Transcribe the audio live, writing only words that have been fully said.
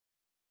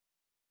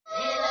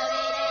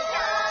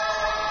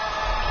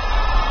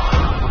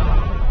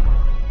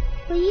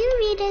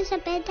us a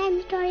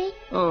bedtime story?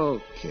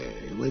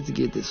 Okay, let's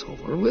get this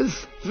over with.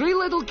 3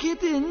 little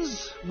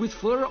kittens, with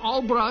fur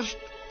all brushed,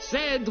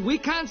 said we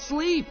can't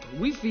sleep.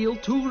 We feel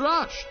too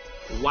rushed.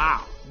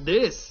 Wow,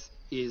 this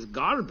is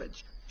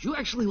garbage. You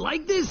actually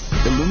like this?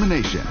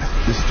 Illumination,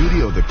 the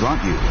studio that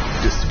brought you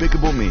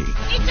Despicable Me.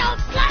 It's all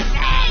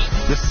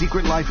fluffy! The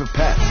Secret Life of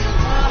Pets.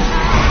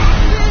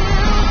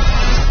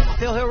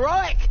 Feel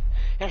heroic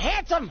and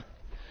handsome.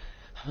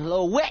 I'm a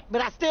little wet,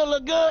 but I still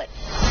look good.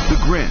 The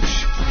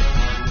Grinch.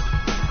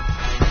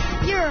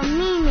 You're a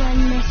mean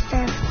one,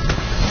 mister.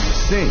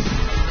 Sing.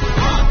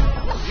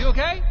 You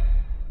okay?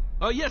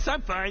 Oh, yes,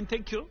 I'm fine,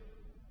 thank you.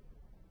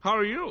 How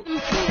are you?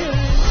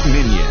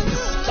 Minions.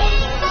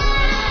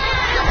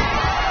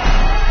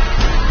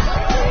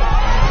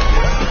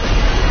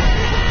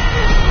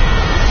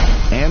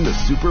 And the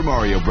Super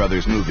Mario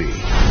Brothers movie.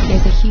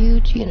 There's a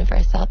huge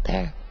universe out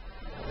there.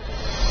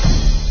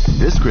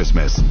 This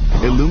Christmas,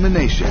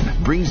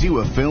 Illumination brings you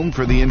a film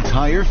for the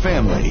entire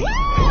family.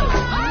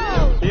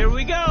 Here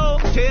we go.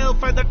 Tail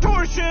feather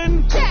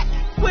torsion. Check.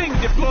 Wing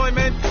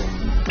deployment.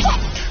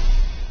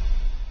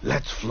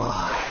 Let's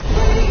fly.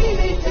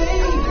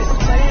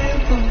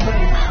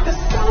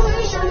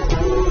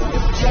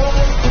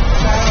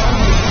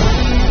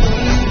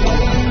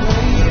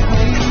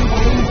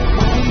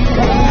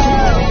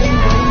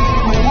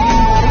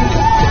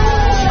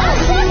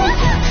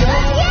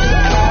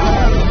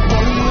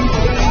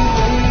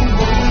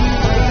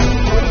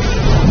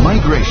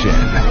 Migration.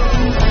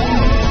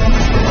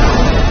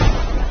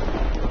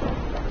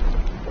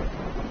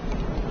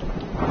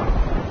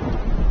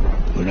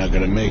 We're not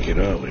gonna make it,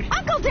 are we?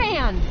 Uncle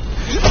Dan!